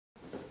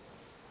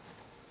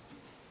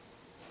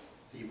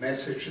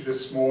message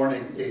this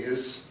morning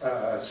is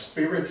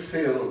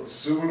Spirit-Filled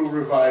Zulu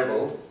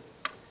Revival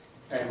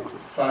and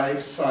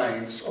 5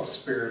 Signs of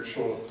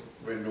Spiritual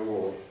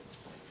Renewal.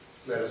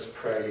 Let us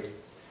pray.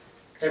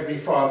 Heavenly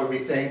Father, we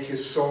thank you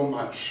so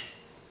much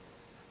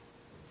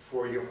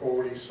for your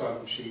Holy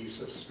Son,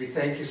 Jesus. We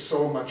thank you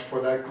so much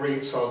for that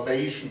great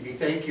salvation. We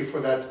thank you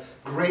for that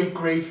great,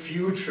 great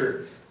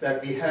future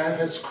that we have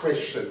as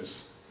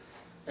Christians.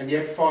 And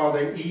yet,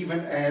 Father,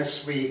 even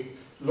as we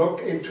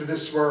look into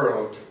this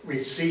world, we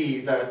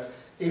see that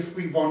if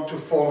we want to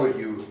follow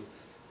you,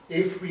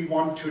 if we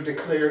want to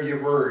declare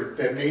your word,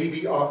 there may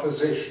be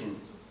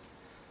opposition,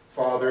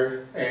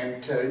 Father.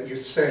 And you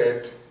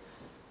said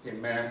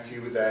in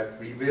Matthew that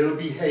we will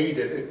be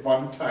hated at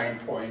one time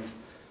point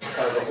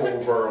by the whole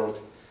world.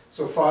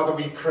 So, Father,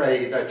 we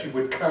pray that you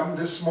would come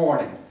this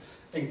morning,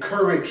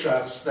 encourage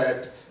us,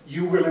 that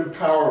you will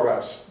empower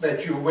us,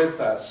 that you're with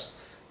us,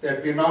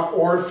 that we're not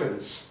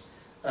orphans,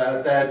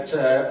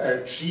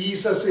 that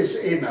Jesus is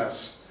in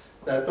us,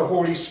 that the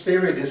Holy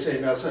Spirit is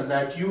in us, and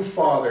that you,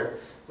 Father,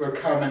 will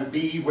come and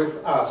be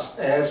with us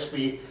as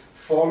we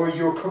follow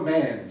your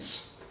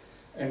commands.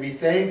 And we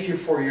thank you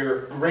for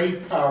your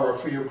great power,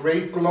 for your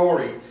great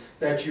glory,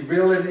 that you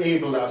will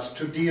enable us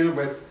to deal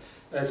with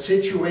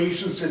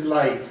situations in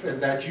life, and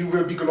that you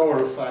will be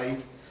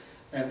glorified,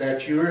 and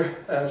that your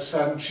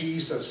Son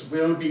Jesus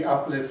will be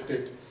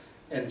uplifted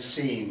and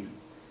seen.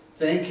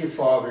 Thank you,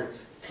 Father.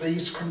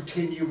 Please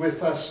continue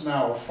with us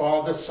now,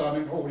 Father, Son,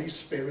 and Holy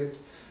Spirit,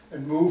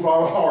 and move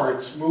our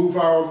hearts, move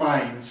our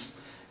minds,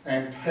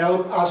 and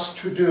help us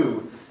to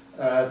do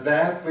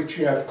that which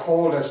you have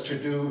called us to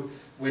do,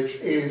 which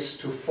is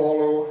to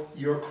follow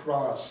your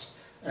cross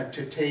and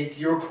to take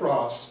your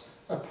cross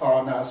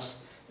upon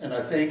us. And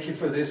I thank you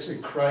for this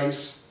in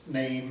Christ's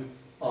name.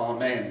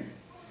 Amen.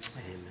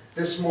 Amen.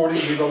 This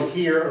morning we will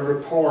hear a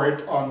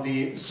report on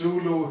the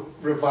Zulu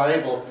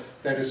Revival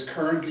that is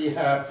currently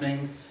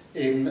happening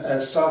in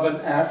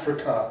southern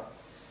Africa.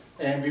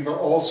 And we will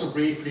also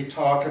briefly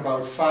talk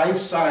about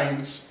 5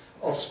 signs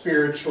of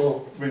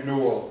spiritual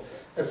renewal.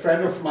 A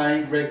friend of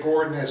mine, Greg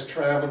Gordon, has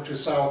traveled to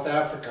South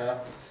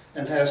Africa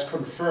and has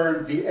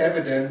confirmed the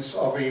evidence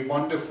of a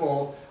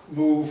wonderful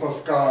move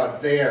of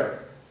God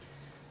there.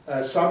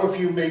 Some of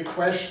you may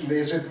question,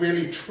 is it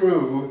really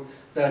true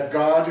that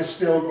God is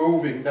still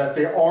moving, that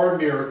there are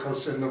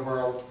miracles in the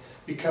world,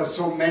 because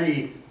so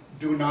many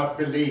do not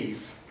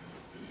believe?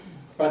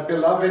 But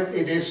beloved,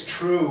 it is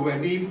true,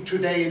 and even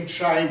today in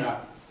China,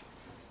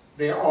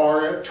 there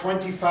are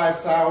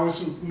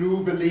 25,000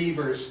 new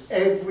believers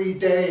every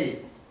day.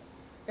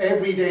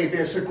 Every day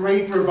there's a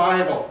great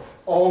revival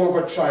all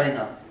over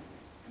China.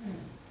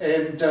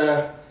 And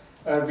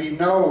we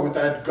know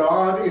that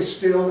God is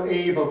still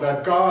able,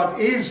 that God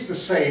is the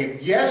same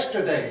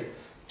yesterday,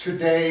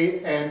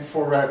 today, and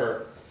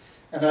forever.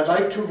 And I'd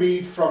like to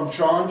read from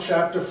John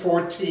chapter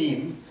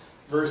 14,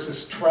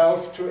 verses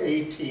 12 to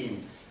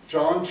 18.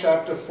 John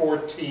chapter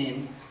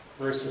 14,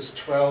 verses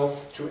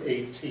 12 to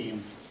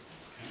 18.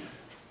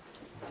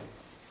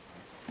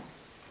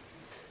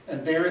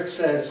 And there it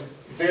says,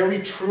 "Very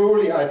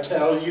truly I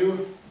tell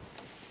you,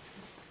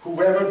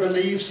 whoever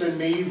believes in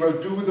me will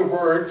do the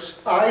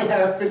works I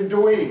have been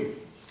doing,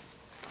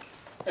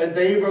 and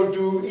they will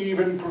do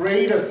even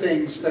greater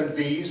things than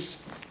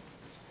these,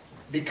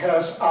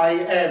 because I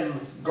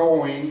am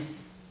going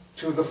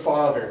to the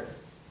Father.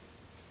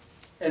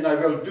 And I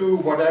will do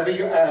whatever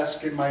you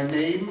ask in my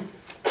name,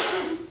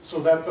 so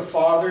that the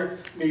Father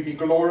may be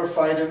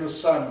glorified in the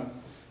Son.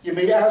 You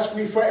may ask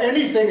me for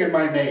anything in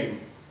my name,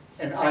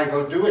 and I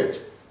will do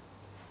it.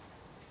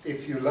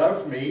 If you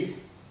love me,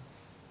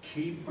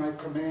 keep my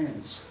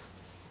commands.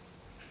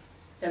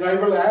 And I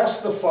will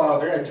ask the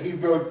Father, and he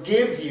will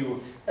give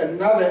you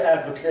another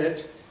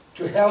advocate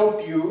to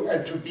help you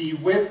and to be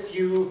with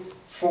you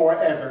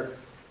forever,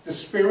 the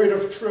Spirit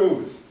of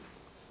truth.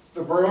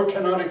 The world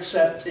cannot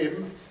accept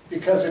him,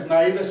 because it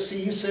neither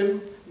sees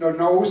him nor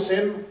knows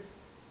him,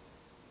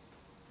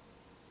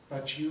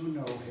 but you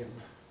know him.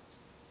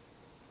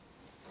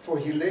 For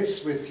he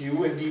lives with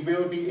you, and he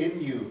will be in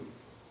you."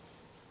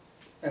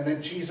 And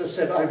then Jesus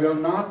said, "I will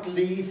not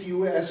leave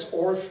you as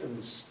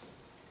orphans.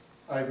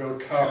 I will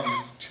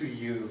come to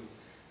you."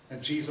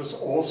 And Jesus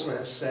also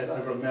has said, "I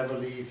will never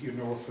leave you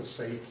nor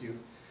forsake you."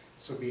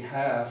 So we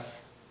have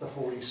the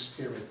Holy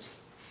Spirit.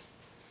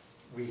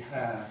 We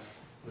have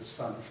the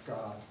Son of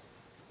God.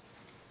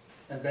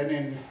 And then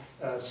in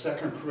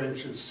 2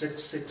 Corinthians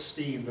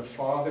 6:16, the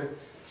Father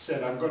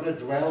said, "I'm going to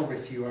dwell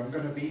with you. I'm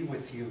going to be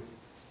with you."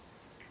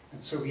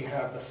 And so we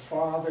have the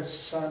Father,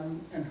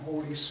 Son, and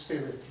Holy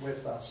Spirit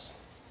with us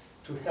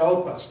to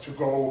help us to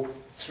go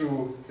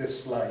through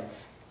this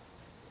life.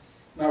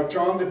 Now,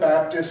 John the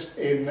Baptist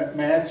in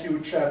Matthew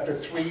chapter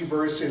 3,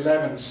 verse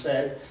 11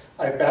 said,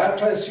 "I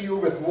baptize you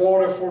with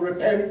water for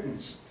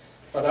repentance,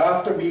 but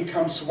after me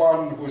comes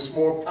one who is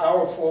more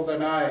powerful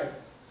than I,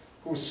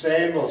 whose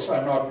sandals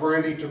I'm not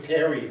worthy to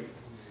carry.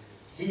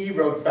 He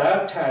will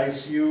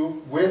baptize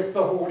you with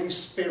the Holy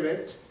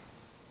Spirit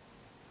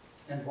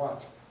and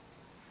what?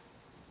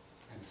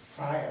 And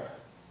fire."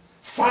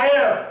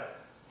 Fire!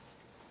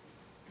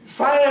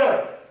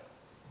 Fire!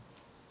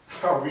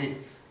 Are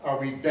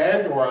we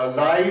dead or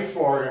alive,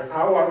 or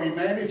how are we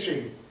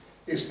managing?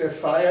 Is there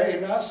fire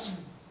in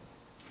us?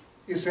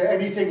 Is there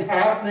anything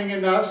happening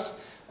in us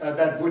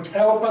that would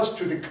help us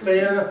to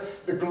declare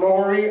the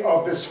glory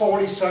of this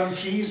Holy Son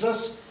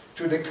Jesus,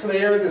 to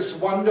declare this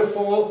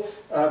wonderful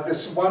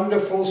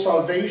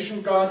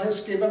salvation God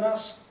has given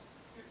us?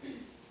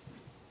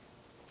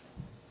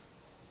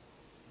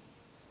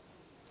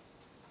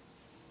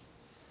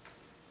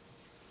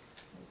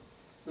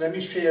 Let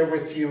me share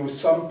with you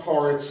some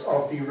parts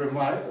of the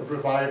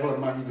revival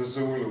among the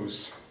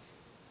Zulus.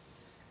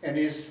 And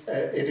it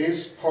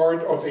is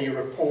part of a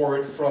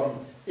report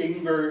from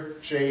Edgar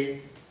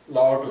J.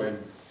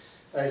 Loughlin.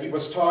 He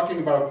was talking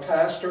about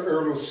Pastor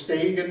Erlo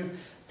Stegan.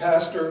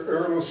 Pastor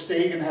Erlo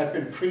Stegan had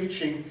been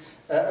preaching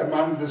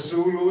among the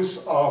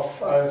Zulus of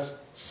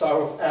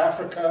South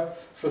Africa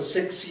for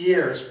 6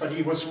 years, but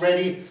he was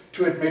ready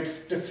to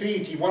admit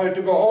defeat. He wanted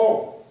to go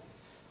home.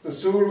 The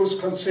Zulus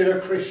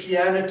consider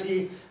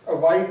Christianity a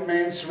white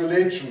man's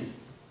religion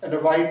and a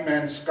white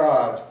man's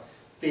God.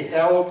 They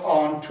held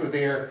on to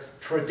their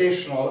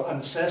traditional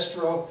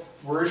ancestral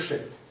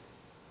worship.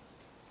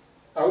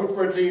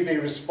 Outwardly, they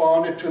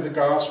responded to the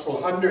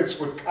gospel. Hundreds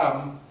would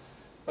come,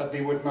 but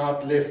they would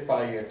not live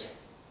by it.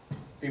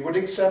 They would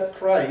accept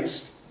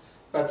Christ,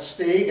 but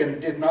Stegan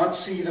did not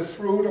see the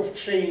fruit of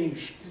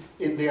change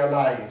in their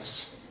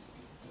lives.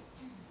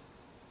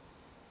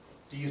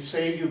 Do you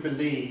say you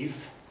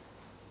believe,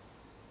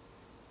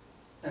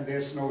 and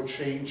there's no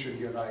change in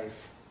your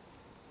life?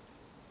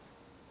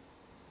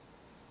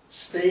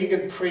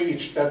 Stegan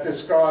preached that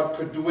this God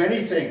could do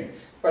anything,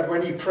 but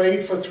when he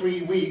prayed for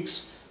 3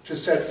 weeks to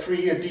set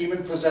free a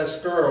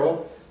demon-possessed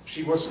girl,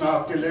 she was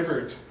not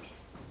delivered.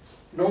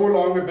 No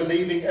longer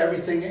believing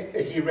everything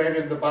he read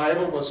in the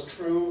Bible was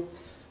true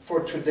for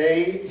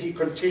today, he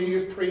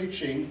continued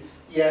preaching,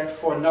 yet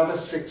for another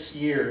 6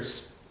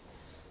 years.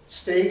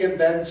 Stegan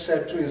then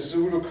said to his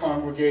Zulu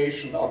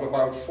congregation of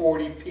about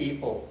 40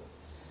 people,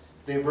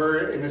 they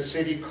were in a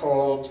city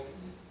called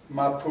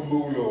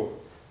Mapumulo.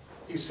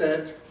 He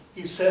said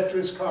to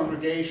his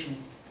congregation,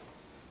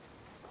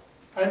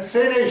 I'm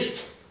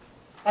finished.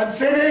 I'm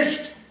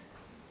finished.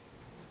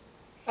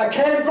 I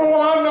can't go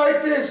on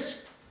like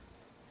this.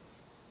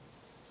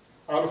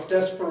 Out of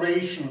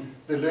desperation,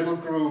 the little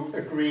group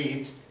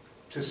agreed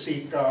to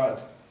seek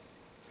God.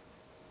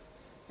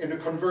 In a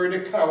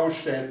converted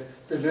cowshed,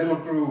 the little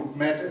group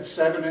met at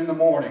 7 in the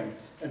morning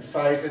and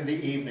 5 in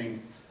the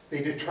evening.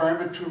 They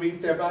determined to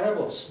read their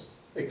Bibles,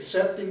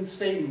 accepting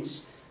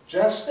things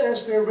just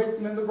as they're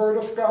written in the Word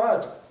of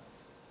God.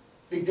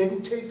 They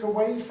didn't take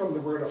away from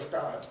the Word of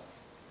God.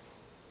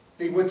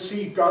 They would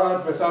see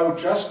God without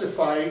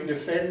justifying,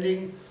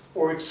 defending,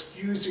 or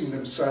excusing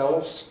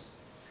themselves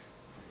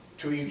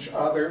to each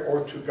other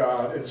or to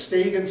God. And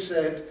Stegan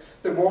said,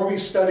 the more we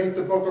studied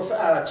the book of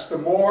Acts, the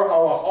more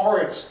our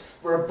hearts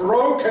were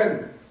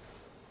broken.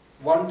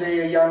 One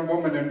day a young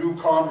woman, a new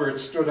convert,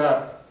 stood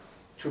up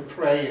to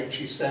pray, and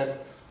she said,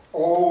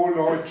 oh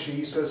Lord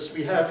Jesus,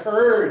 we have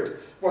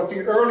heard what the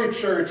early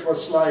church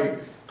was like.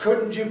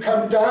 Couldn't you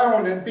come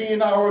down and be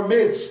in our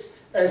midst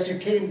as you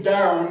came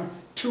down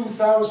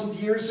 2,000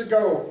 years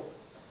ago?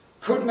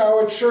 Couldn't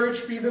our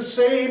church be the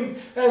same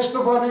as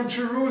the one in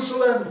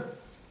Jerusalem?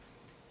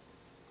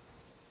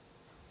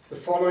 The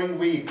following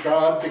week,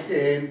 God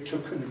began to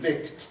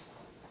convict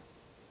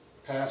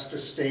Pastor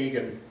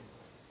Stegan.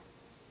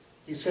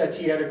 He said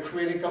he had a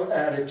critical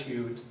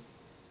attitude.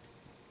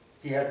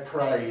 He had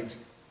pride.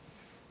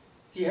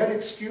 He had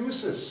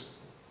excuses.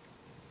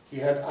 He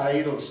had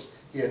idols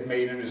he had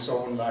made in his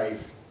own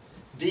life.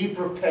 Deep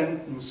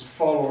repentance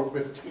followed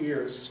with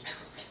tears.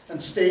 And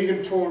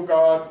Stegan told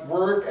God,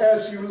 work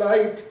as you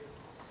like.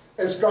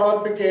 As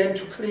God began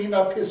to clean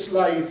up his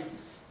life,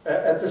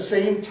 at the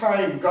same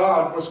time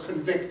God was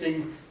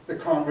convicting the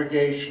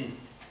congregation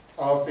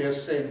of their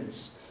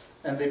sins.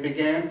 And they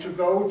began to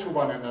go to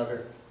one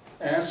another,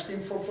 asking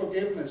for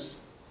forgiveness.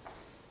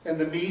 In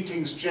the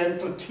meetings,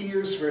 gentle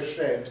tears were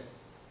shed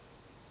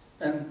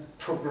and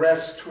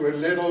progressed to a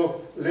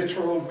little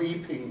literal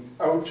weeping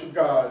out to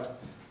God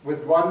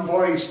with one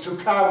voice to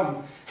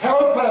come,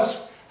 help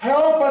us,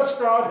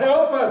 God,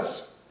 help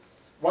us.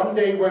 One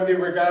day when they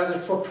were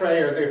gathered for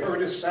prayer, they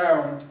heard a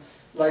sound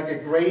like a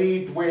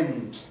great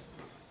wind.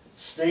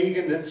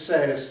 Stegan, it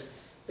says,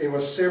 it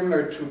was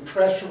similar to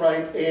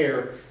pressurized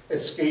air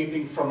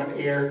escaping from an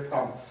air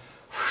pump.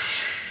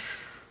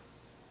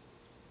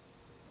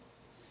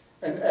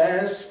 And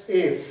as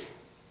if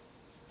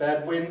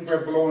that wind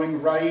were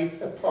blowing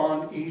right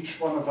upon each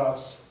one of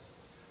us,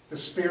 the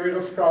Spirit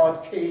of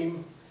God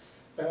came,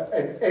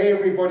 and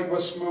everybody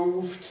was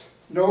moved.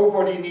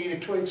 Nobody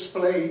needed to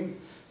explain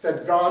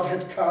that God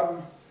had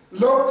come.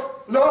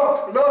 Look,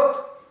 look,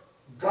 look!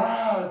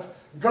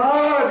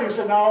 God is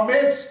in our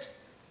midst.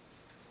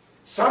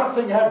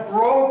 Something had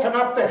broken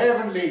up the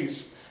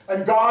heavenlies,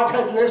 and God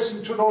had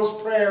listened to those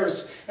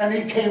prayers, and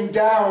he came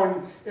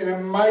down in a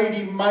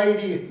mighty,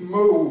 mighty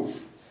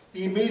move.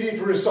 The immediate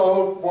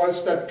result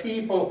was that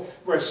people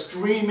were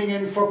streaming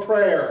in for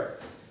prayer.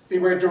 They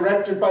were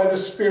directed by the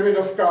Spirit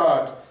of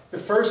God. The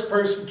first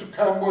person to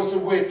come was a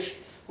witch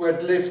who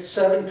had lived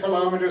 7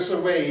 kilometers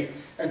away,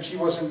 and she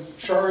was in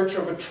charge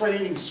of a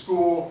training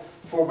school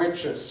for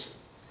witches.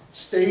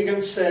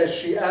 Stegan says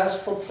she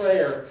asked for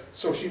prayer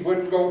so she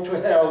wouldn't go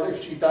to hell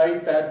if she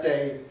died that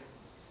day.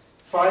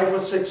 5 or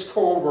 6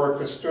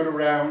 co-workers stood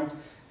around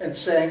and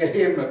sang a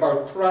hymn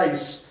about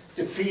Christ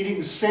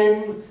defeating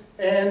sin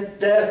and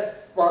death,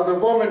 while the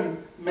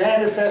woman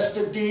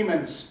manifested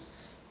demons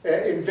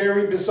in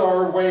very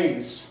bizarre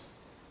ways.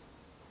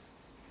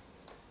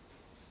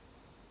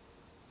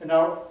 And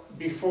now,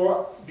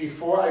 before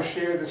I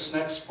share this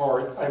next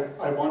part,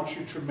 I want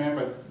you to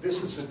remember,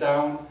 this is a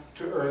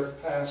down-to-earth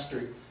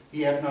pastor.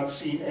 He had not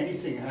seen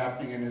anything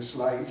happening in his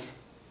life.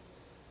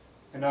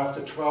 And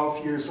after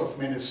 12 years of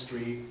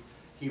ministry,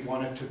 he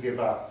wanted to give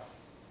up.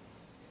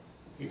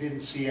 He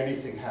didn't see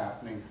anything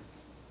happening.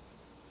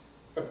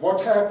 But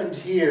what happened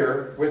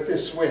here with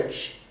this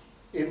witch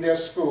in their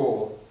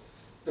school,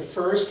 the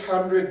first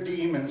 100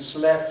 demons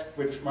left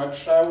with much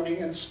shouting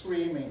and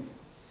screaming.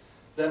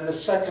 Then the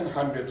second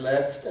 100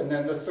 left, and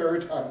then the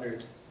third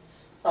 100.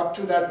 Up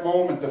to that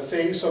moment, the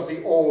face of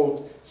the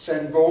old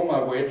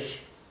Sangoma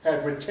witch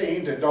had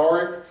retained a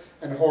dark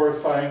and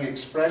horrifying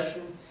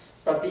expression,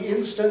 but the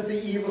instant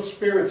the evil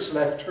spirits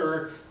left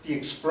her, the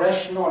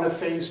expression on her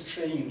face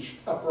changed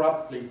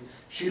abruptly.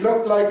 She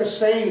looked like a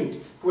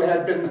saint who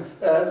had been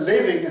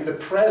living in the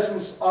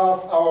presence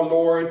of our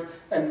Lord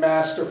and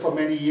Master for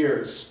many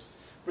years.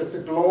 With the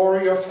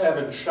glory of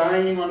heaven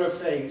shining on her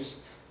face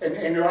and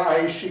in her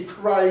eyes, she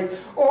cried,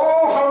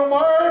 "Oh, how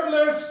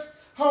marvelous!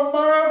 How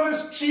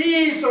marvelous!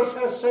 Jesus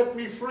has set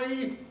me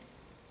free!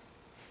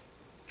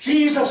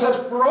 Jesus has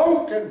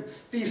broken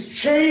these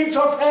chains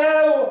of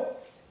hell!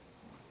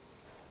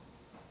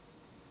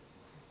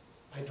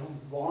 I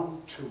don't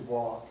want to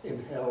walk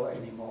in hell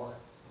anymore.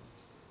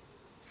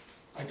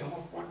 I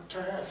don't want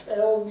to have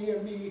hell near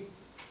me."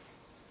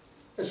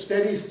 A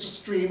steady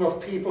stream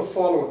of people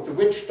followed, the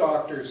witch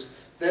doctors,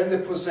 then the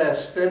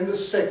possessed, then the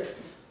sick,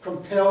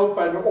 compelled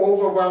by an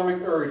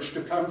overwhelming urge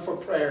to come for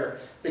prayer.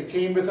 They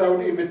came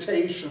without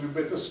invitation,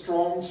 with a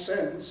strong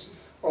sense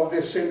of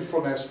their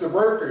sinfulness. The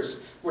workers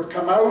would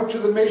come out to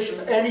the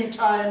mission any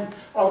time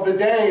of the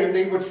day, and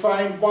they would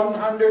find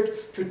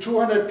 100 to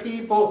 200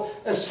 people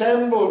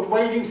assembled,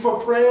 waiting for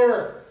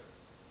prayer.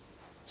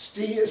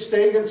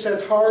 Stegan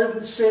said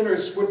hardened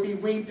sinners would be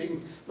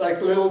weeping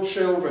like little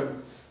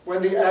children.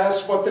 When they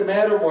asked what the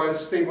matter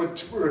was, they would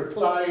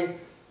reply,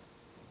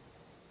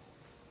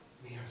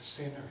 "We are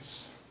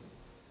sinners.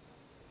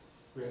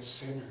 We are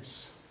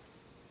sinners.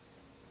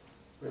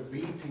 We're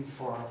weeping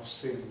for our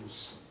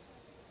sins."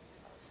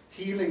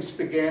 Healings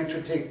began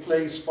to take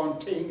place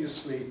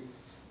spontaneously,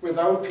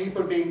 without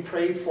people being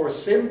prayed for,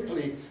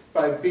 simply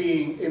by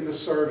being in the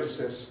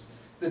services.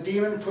 The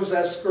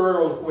demon-possessed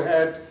girl who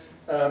had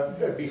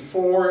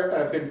before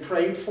been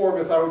prayed for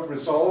without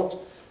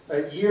result,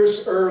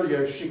 years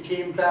earlier she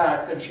came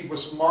back and she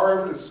was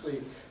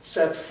marvelously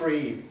set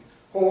free.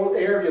 Whole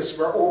areas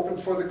were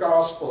opened for the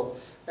gospel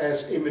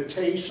as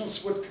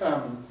invitations would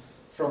come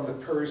from the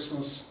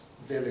person's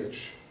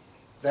village.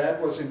 That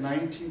was in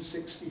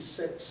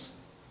 1966.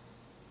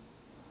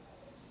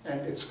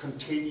 And it's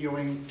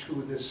continuing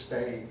to this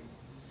day.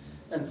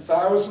 And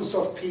thousands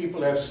of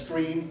people have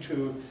streamed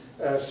to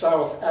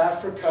South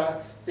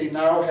Africa. They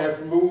now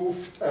have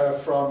moved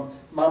from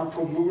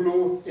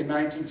Mampumulu in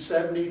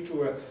 1970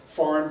 to a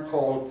farm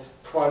called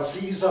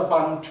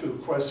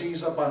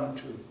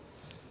KwaZiza-Bantu,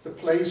 the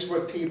place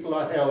where people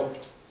are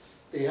helped.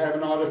 They have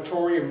an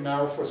auditorium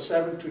now for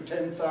 7,000 to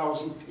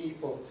 10,000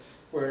 people,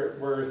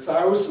 where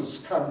thousands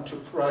come to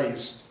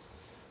Christ,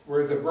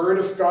 where the Word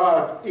of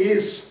God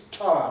is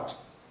taught.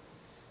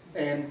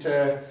 And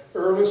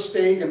Earl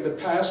Stegan, the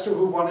pastor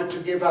who wanted to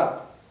give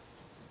up,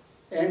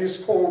 and his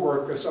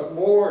co-workers are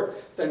more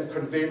than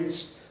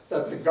convinced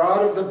that the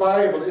God of the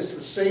Bible is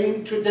the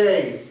same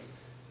today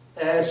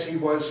as he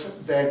was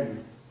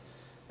then.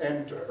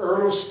 And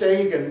Earl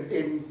Stegan,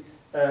 in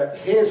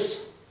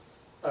his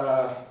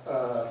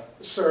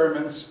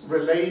sermons,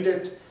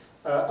 related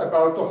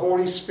about the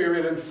Holy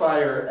Spirit and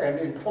fire. And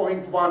in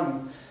point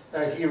 1,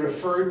 he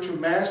referred to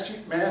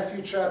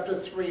Matthew chapter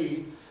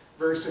 3,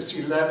 verses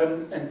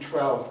 11 and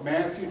 12.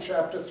 Matthew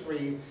chapter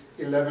 3,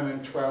 11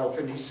 and 12.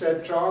 And he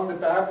said, John the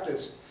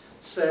Baptist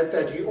said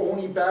that he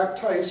only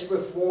baptized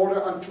with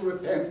water unto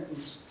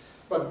repentance,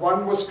 but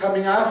one was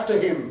coming after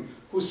him,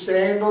 whose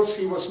sandals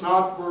he was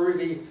not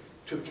worthy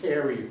to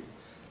carry.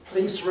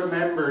 Please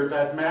remember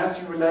that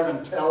Matthew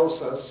 11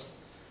 tells us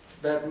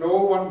that no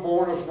one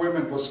born of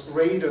women was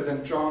greater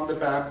than John the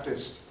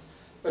Baptist.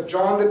 But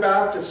John the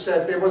Baptist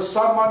said there was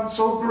someone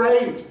so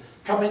great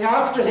coming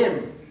after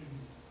him,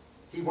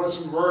 he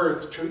wasn't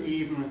worth to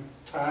even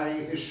tie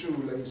his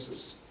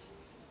shoelaces.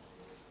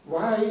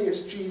 Why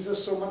is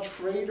Jesus so much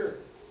greater?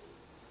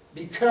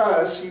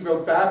 Because he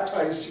will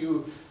baptize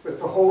you with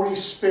the Holy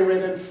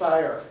Spirit and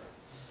fire.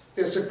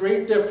 There's a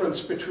great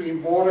difference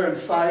between water and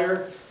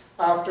fire.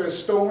 After a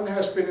stone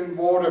has been in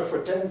water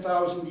for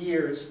 10,000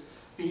 years,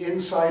 the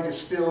inside is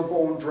still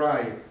bone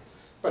dry.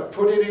 but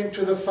put it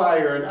into the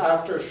fire, and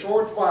after a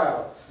short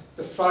while,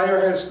 the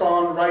fire has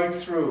gone right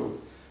through.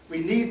 We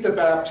need the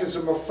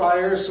baptism of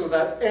fire so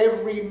that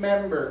every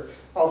member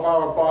of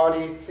our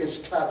body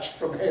is touched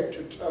from head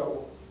to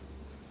toe.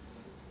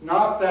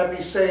 Not that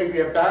we say we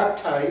are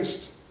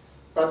baptized,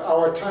 but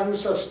our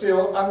tongues are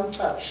still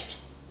untouched.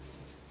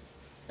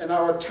 And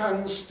our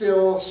tongues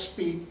still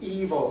speak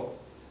evil.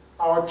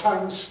 Our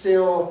tongues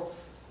still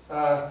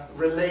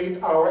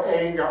relate our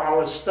anger.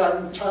 Our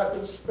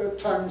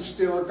tongues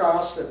still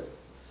gossip.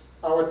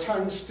 Our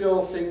tongues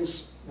still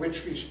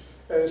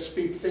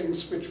speak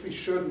things which we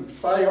shouldn't.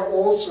 Fire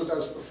also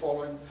does the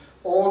following.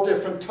 All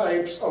different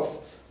types of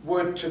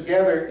wood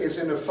together is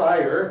in a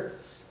fire.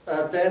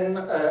 Then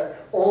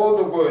all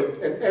the wood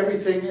and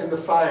everything in the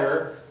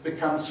fire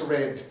becomes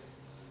red.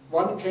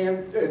 One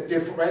can't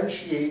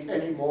differentiate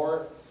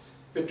anymore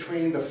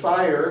between the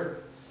fire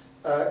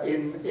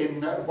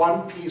in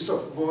one piece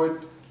of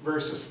wood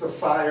versus the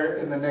fire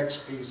in the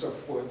next piece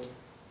of wood.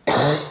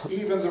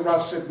 Even the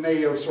rusted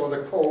nails or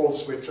the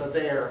coals which are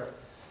there,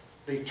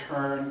 they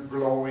turn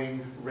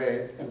glowing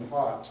red and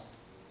hot.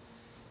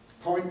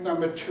 Point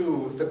number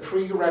 2, the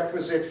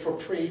prerequisite for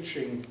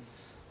preaching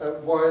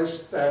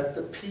was that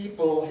the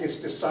people, his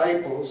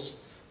disciples,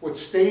 would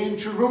stay in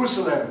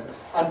Jerusalem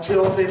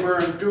until they were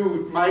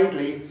endued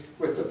mightily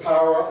with the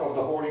power of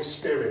the Holy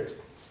Spirit.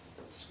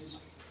 Excuse me.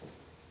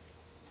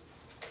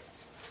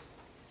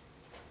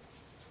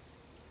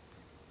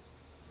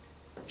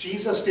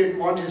 Jesus didn't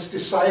want his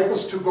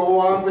disciples to go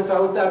on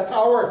without that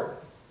power.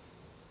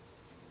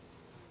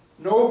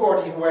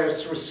 Nobody who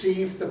has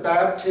received the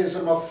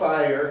baptism of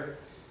fire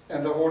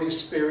and the Holy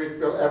Spirit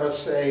will ever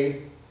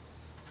say,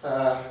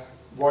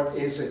 what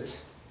is it?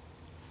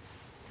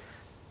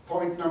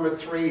 Point number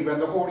 3, when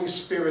the Holy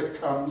Spirit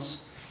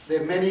comes,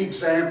 there are many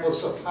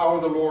examples of how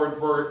the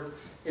Lord worked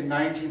in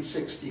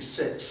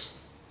 1966.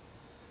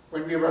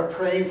 When we were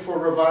praying for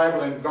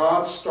revival and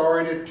God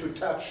started to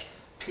touch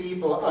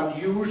people,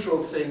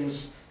 unusual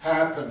things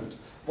happened.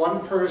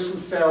 One person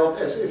felt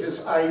as if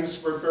his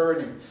eyes were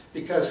burning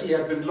because he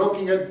had been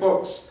looking at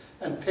books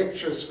and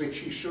pictures which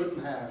he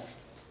shouldn't have.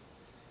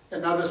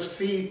 Another's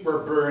feet were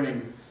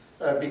burning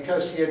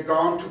because he had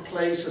gone to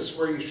places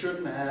where he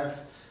shouldn't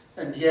have,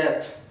 and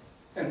yet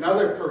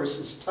another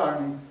person's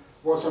tongue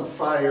was on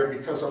fire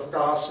because of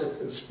gossip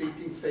and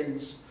speaking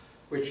things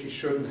which he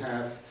shouldn't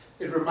have.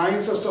 It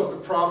reminds us of the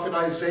prophet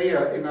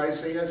Isaiah in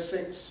Isaiah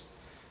 6.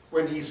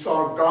 When he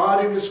saw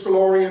God in his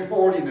glory and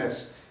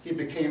holiness, he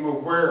became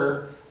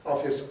aware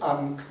of his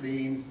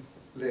unclean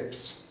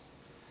lips.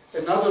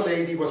 Another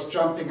lady was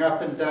jumping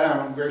up and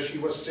down where she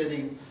was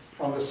sitting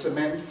on the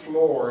cement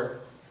floor.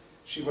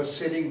 She was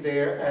sitting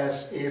there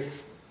as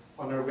if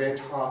on a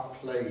red-hot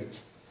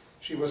plate.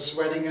 She was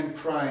sweating and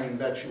crying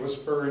that she was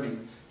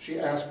burning. She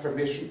asked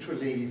permission to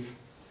leave.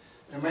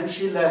 And when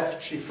she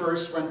left, she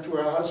first went to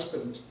her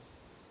husband.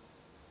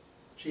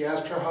 She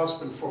asked her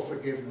husband for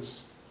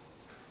forgiveness.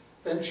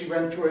 Then she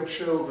went to her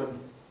children.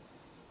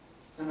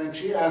 And then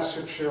she asked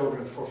her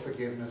children for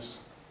forgiveness.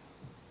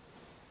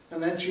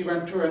 And then she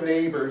went to her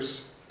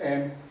neighbors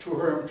and to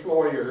her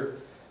employer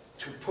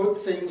to put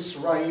things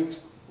right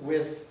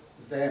with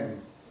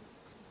them.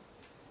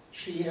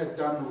 She had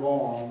done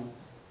wrong,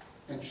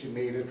 and she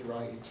made it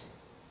right.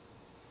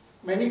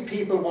 Many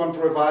people want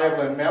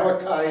revival. In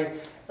Malachi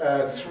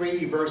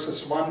 3,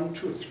 verses 1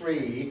 to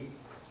 3,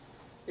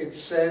 it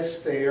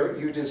says there,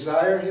 you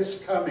desire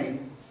his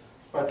coming,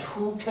 but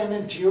who can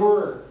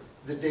endure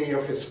the day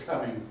of his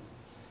coming?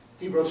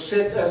 He will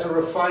sit as a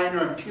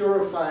refiner and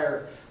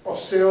purifier of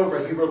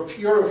silver. He will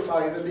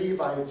purify the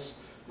Levites,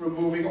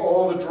 removing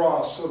all the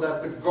dross so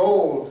that the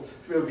gold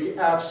will be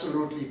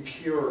absolutely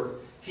pure.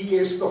 He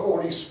is the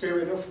Holy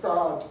Spirit of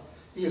God.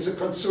 He is a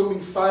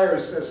consuming fire,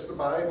 says the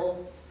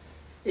Bible.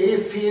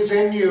 If he is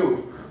in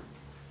you,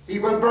 he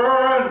will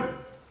burn.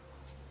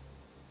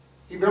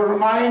 He will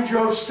remind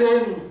you of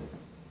sin.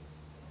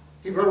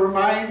 He will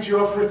remind you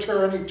of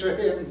returning to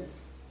him.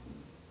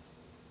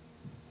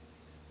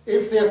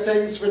 If there are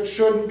things which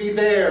shouldn't be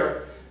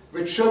there,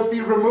 which should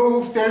be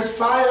removed, there's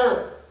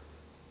fire.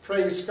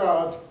 Praise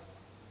God.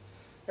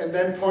 And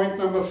then point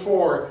number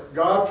 4,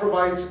 God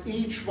provides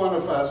each one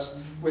of us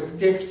with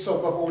gifts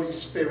of the Holy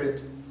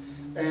Spirit.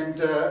 And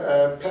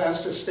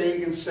Pastor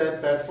Stagan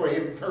said that for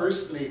him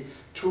personally,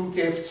 2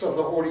 gifts of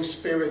the Holy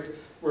Spirit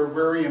were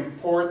very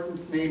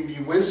important, namely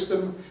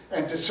wisdom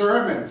and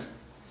discernment.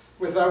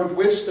 Without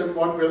wisdom,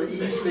 one will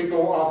easily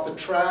go off the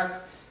track,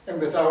 and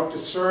without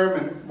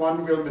discernment,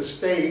 one will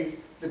mistake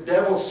the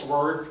devil's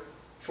work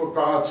for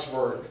God's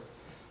work.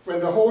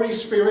 When the Holy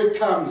Spirit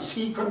comes,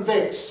 he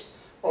convicts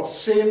of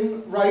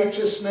sin,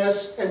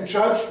 righteousness, and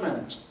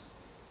judgment.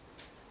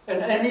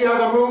 And any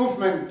other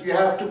movement, you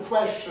have to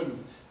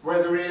question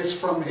whether it is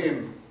from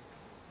him,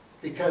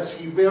 because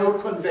he will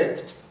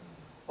convict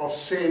of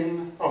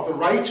sin, of the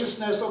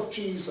righteousness of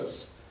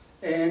Jesus,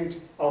 and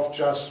of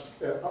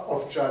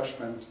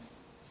judgment.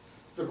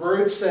 The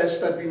word says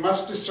that we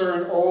must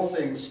discern all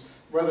things,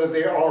 whether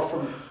they are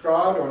from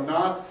God or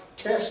not,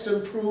 test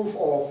and prove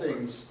all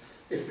things.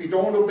 If we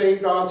don't obey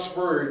God's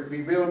word,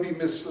 we will be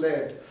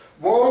misled.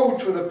 Woe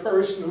to the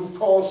person who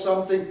calls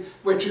something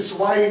which is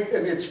white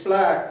and it's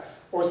black,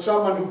 or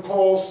someone who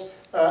calls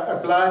a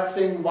black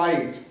thing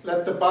white.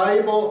 Let the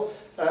Bible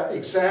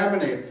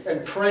examine it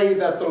and pray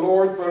that the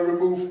Lord will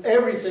remove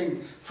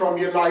everything from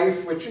your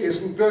life which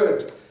isn't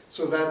good,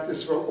 so that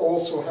this will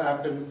also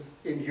happen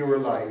in your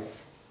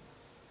life.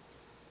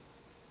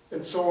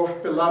 And so,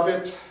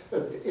 beloved,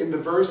 in the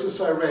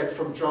verses I read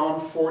from John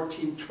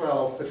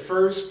 14:12, the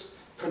first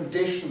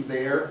condition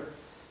there,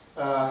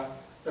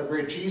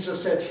 where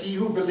Jesus said, "He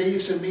who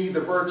believes in me,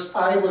 the works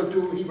I will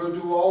do, he will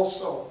do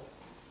also."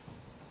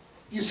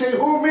 You say,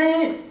 "Who,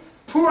 me?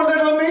 Poor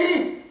little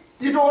me?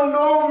 You don't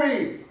know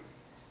me."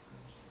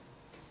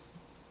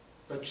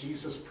 But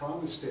Jesus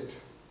promised it.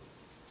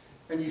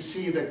 And you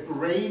see, the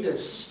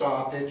greatest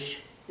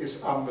stoppage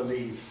is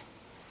unbelief.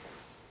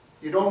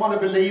 You don't want to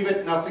believe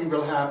it, nothing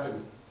will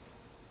happen.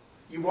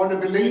 You want to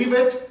believe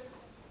it?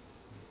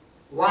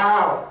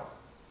 Wow.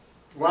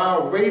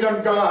 Wow, wait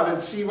on God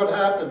and see what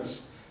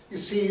happens. You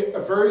see,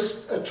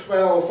 verse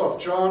 12 of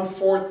John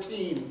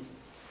 14.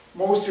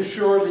 "Most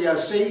assuredly I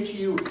say to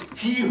you,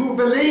 he who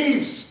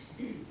believes."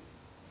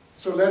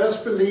 So let us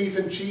believe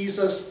in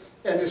Jesus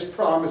and his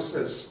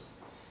promises.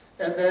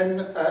 And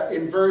then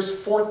in verse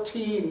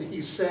 14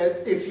 he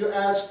said, "If you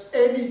ask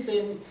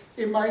anything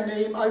in my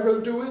name, I will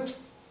do it."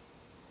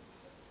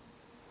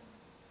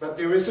 But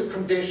there is a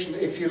condition: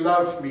 if you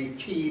love me,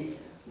 keep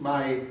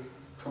my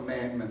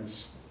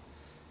commandments.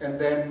 And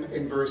then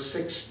in verse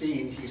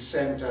 16 he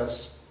sent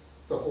us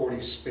the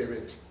Holy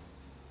Spirit.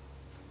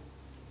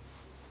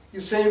 You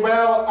say,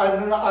 "Well,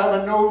 I'm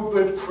a no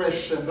good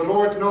Christian. The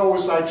Lord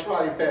knows I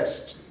try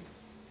best.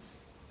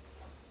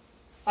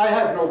 I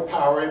have no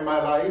power in my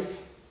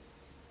life."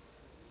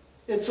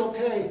 It's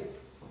okay.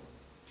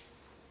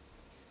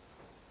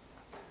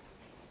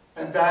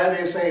 And that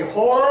is a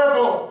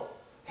horrible,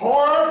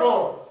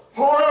 horrible,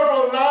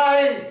 horrible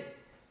lie.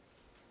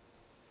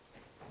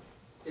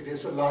 It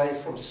is a lie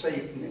from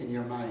Satan in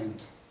your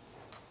mind.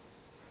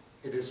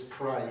 It is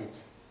pride.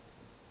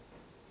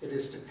 It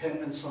is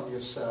dependence on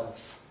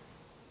yourself.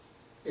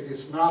 It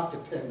is not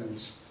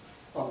dependence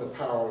on the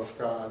power of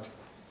God.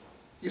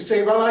 You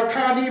say, "Well, I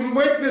can't even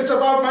witness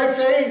about my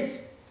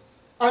faith.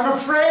 I'm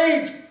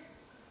afraid.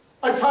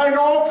 I find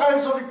all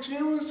kinds of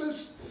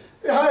excuses.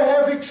 I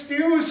have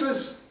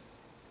excuses."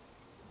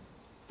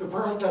 The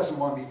world doesn't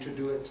want me to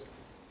do it.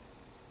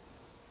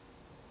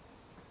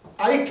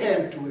 I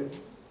can't do it.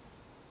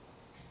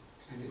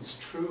 And it's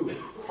true.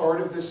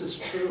 Part of this is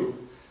true.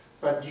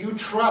 But you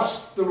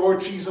trust the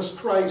Lord Jesus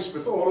Christ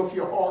with all of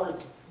your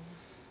heart.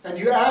 And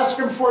you ask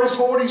him for his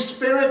Holy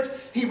Spirit,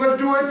 he will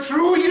do it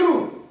through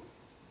you.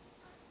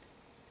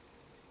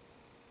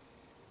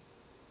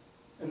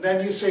 And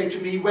then you say to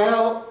me,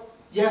 "Well,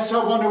 yes,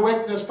 I want to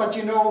witness, but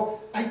you know,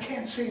 I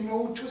can't say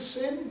no to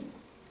sin.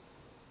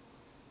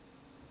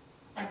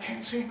 I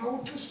can't say no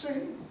to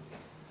sin.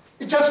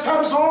 It just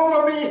comes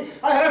over me.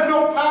 I have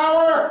no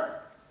power."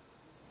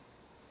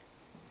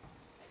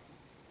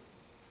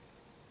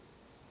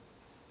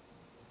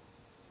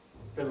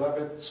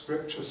 Beloved,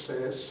 Scripture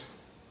says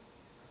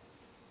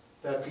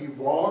that we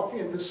walk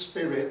in the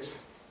Spirit,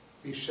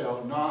 we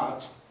shall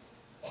not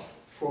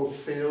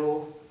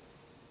fulfill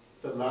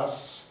the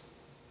lusts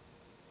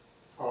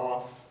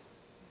of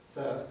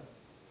the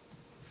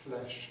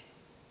flesh.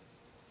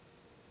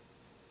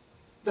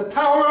 The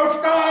power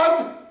of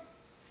God.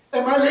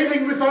 Am I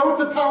living without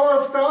the power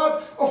of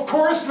God? Of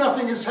course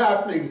nothing is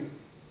happening.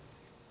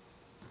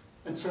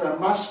 And so I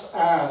must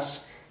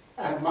ask,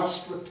 I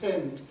must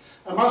repent.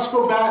 I must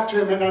go back to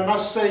him and I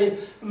must say,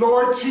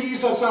 "Lord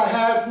Jesus, I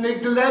have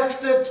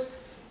neglected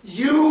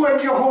you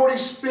and your Holy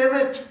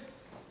Spirit.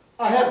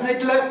 I have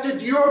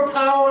neglected your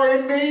power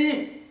in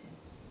me.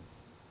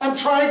 I'm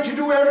trying to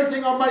do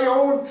everything on my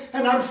own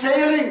and I'm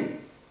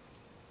failing."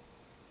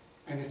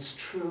 And it's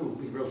true,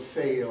 we will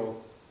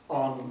fail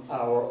on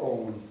our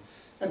own.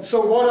 And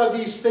so what are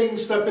these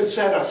things that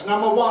beset us?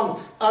 Number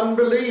one,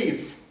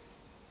 unbelief.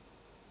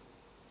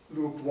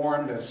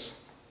 Lukewarmness.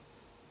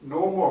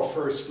 No more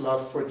first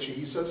love for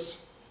Jesus.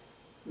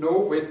 No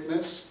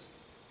witness.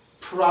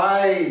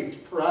 Pride.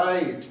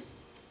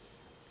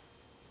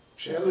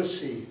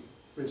 Jealousy.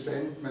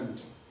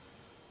 Resentment.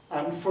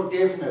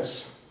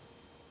 Unforgiveness.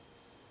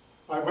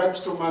 I wept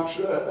so much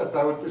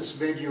about this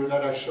video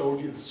that I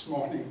showed you this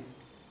morning.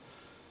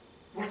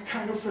 What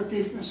kind of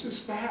forgiveness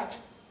is that?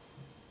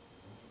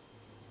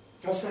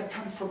 Does that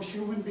come from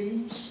human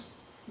beings?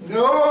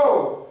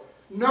 No!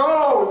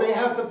 No! They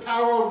have the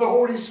power of the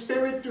Holy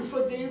Spirit to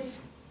forgive.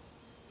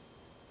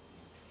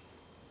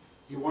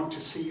 You want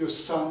to see your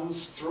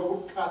son's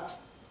throat cut,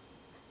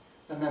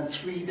 and then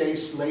 3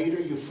 days later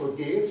you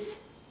forgive?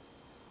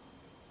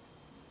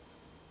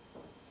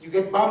 You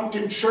get bumped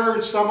in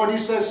church, somebody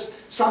says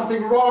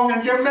something wrong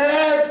and you're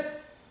mad.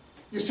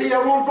 You say, "I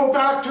won't go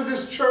back to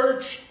this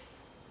church."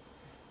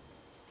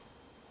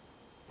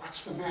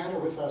 What's the matter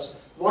with us?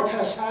 What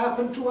has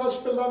happened to us,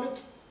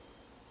 beloved?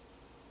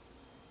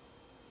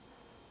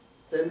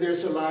 Then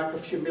there's a lack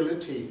of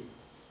humility.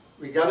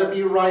 We got to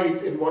be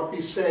right in what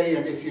we say,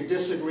 and if you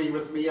disagree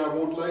with me, I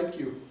won't like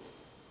you.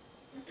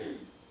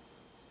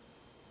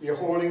 We are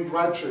holding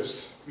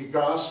grudges. We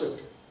gossip.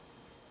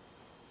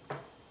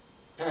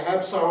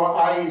 Perhaps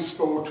our eyes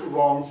go to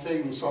wrong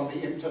things on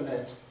the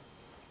internet,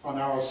 on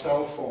our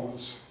cell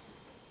phones.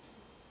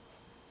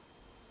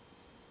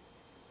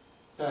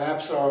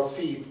 Perhaps our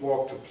feet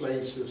walk to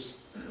places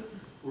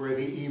where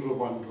the evil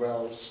one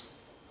dwells.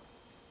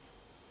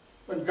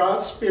 When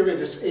God's Spirit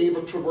is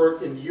able to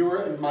work in your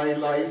and my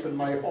life and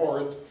my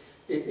heart,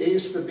 it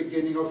is the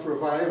beginning of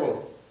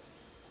revival.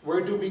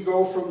 Where do we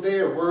go from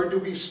there? Where do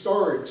we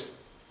start?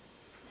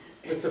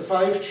 With the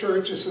 5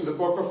 churches in the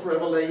book of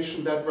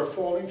Revelation that were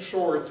falling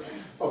short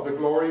of the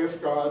glory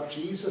of God,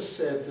 Jesus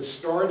said the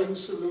starting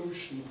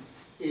solution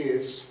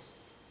is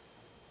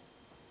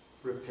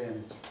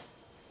repent.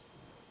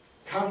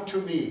 Come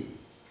to me.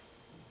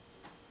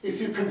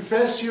 If you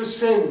confess your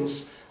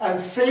sins, I'm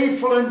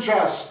faithful and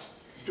just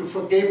to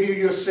forgive you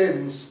your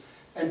sins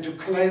and to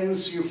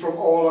cleanse you from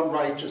all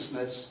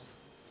unrighteousness.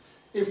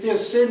 If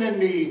there's sin in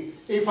me,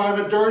 if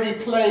I'm a dirty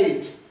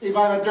plate, if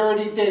I'm a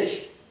dirty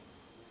dish,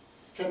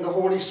 can the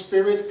Holy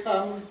Spirit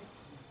come?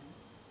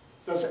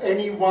 Does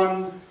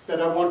anyone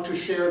that I want to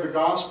share the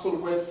gospel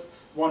with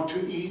want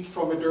to eat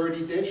from a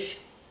dirty dish?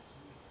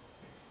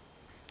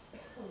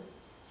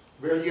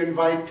 Will you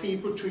invite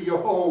people to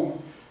your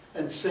home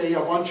and say,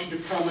 I want you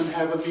to come and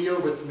have a meal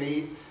with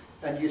me,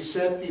 and you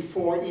set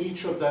before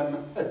each of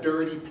them a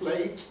dirty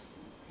plate?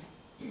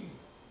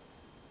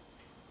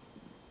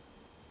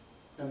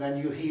 And then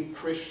you heap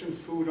Christian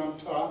food on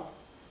top?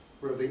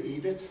 Will they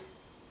eat it?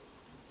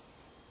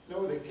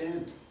 No, they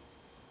can't.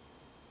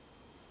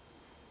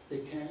 They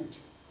can't.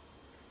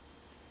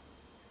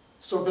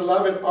 So,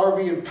 beloved, are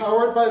we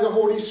empowered by the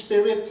Holy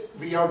Spirit?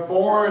 We are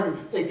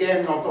born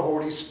again of the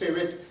Holy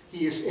Spirit.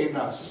 He is in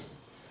us.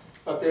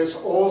 But there's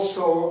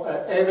also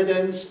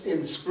evidence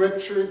in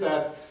Scripture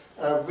that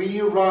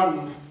we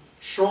run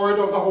short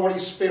of the Holy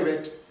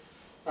Spirit.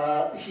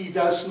 He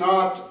does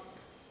not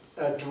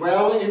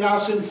dwell in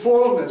us in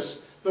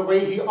fullness the way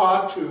he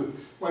ought to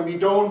when we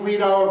don't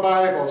read our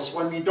Bibles,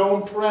 when we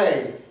don't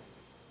pray,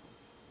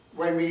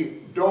 when we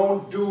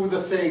don't do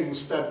the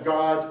things that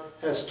God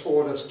has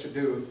told us to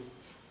do.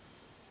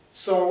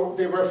 So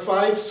there were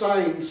 5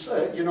 signs.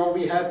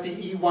 We had the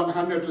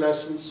E100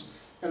 lessons,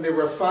 and there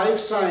were 5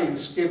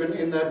 signs given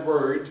in that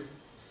word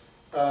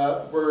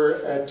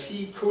where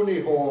T.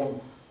 Cunningham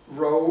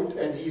wrote,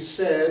 and he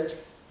said,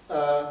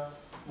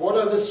 what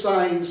are the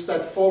signs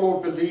that follow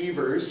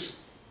believers?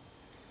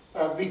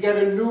 We get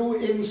a new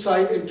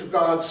insight into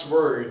God's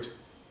word.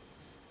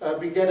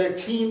 We get a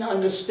keen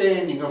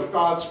understanding of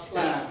God's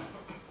plan.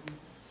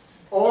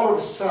 All of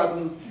a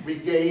sudden, we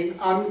gain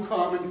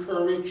uncommon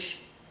courage.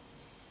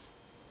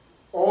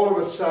 All of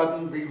a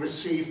sudden, we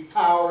receive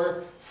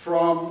power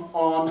from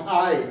on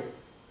high.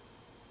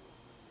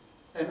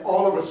 And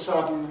all of a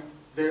sudden,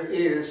 there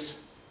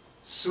is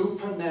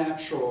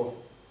supernatural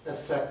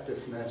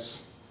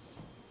effectiveness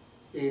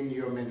in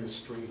your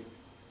ministry.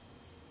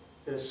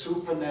 There's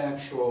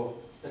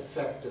supernatural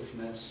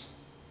effectiveness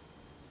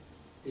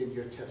in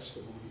your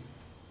testimony.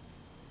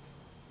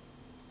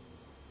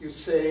 You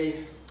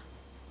say,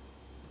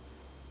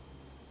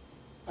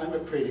 I'm a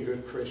pretty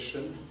good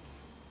Christian,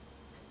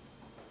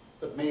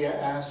 but may I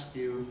ask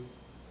you,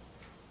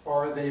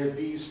 are there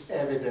these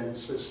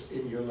evidences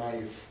in your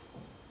life?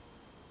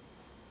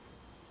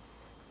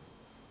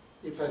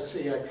 If I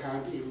say I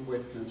can't even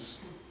witness,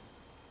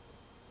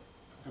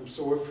 I'm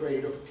so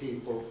afraid of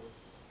people.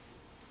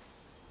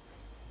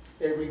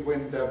 Every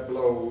wind that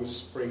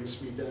blows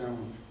brings me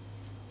down.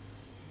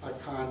 I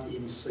can't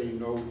even say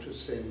no to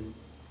sin.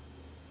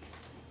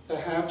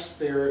 Perhaps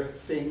there are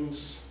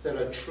things that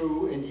are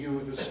true in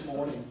you this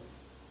morning.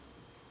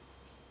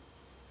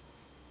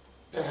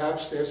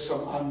 Perhaps there's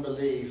some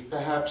unbelief.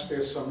 Perhaps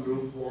there's some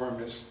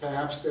lukewarmness.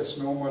 Perhaps there's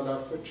no more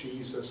love for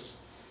Jesus.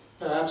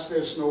 Perhaps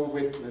there's no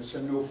witness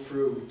and no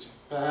fruit.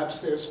 Perhaps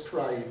there's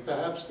pride.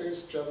 Perhaps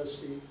there's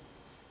jealousy.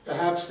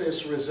 Perhaps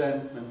there's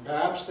resentment.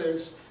 Perhaps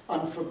there's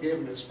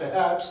unforgiveness.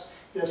 Perhaps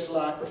there's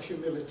lack of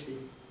humility.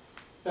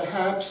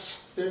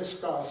 Perhaps there's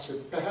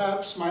gossip.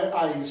 Perhaps my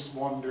eyes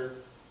wander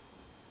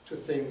to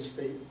things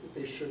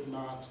they should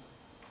not.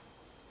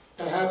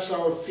 Perhaps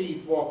our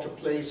feet walk to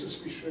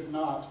places we should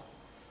not.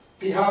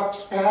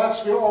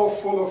 Perhaps we're all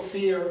full of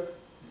fear.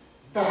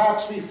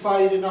 Perhaps we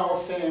fight in our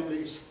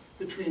families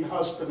between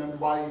husband and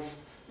wife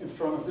in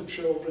front of the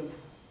children.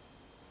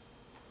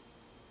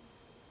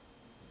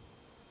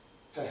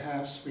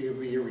 Perhaps we're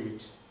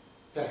wearied.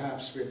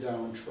 Perhaps we're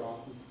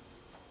downtrodden.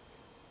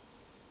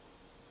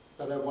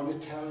 But I want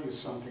to tell you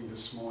something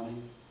this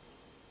morning.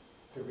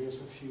 There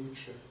is a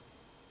future.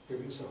 There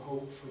is a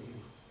hope for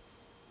you.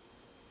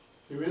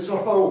 There is a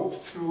hope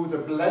through the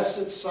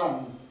blessed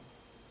Son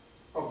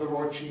of the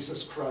Lord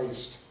Jesus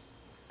Christ.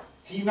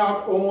 He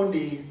not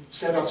only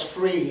set us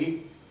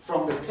free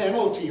from the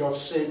penalty of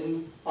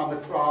sin on the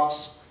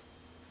cross,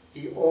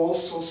 he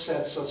also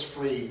sets us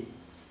free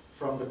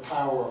from the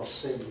power of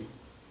sin.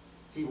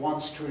 He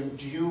wants to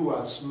endue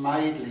us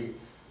mightily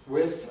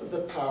with the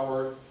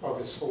power of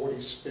his Holy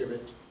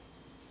Spirit.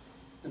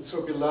 And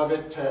so,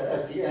 beloved,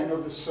 at the end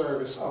of the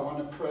service, I want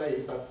to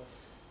pray, but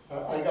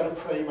I got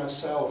to pray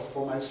myself,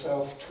 for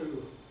myself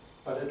too.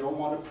 But I don't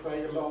want to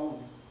pray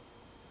alone.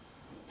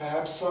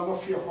 Perhaps some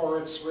of your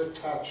hearts were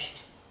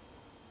touched.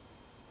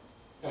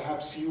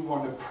 Perhaps you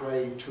want to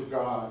pray to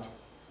God.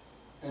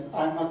 And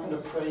I'm not going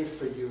to pray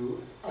for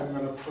you. I'm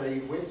going to pray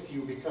with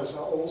you, because I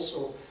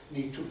also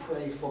need to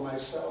pray for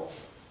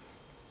myself.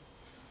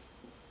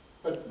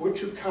 But would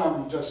you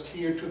come just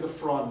here to the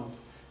front,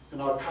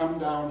 and I'll come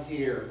down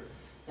here.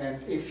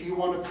 And if you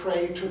want to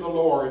pray to the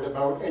Lord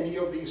about any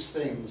of these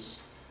things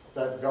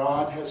that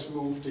God has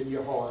moved in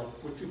your heart,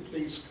 would you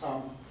please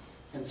come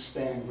and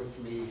stand with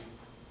me,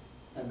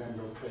 and then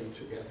we'll pray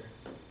together.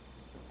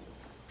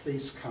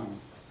 Please come.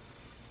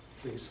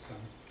 Please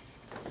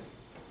come.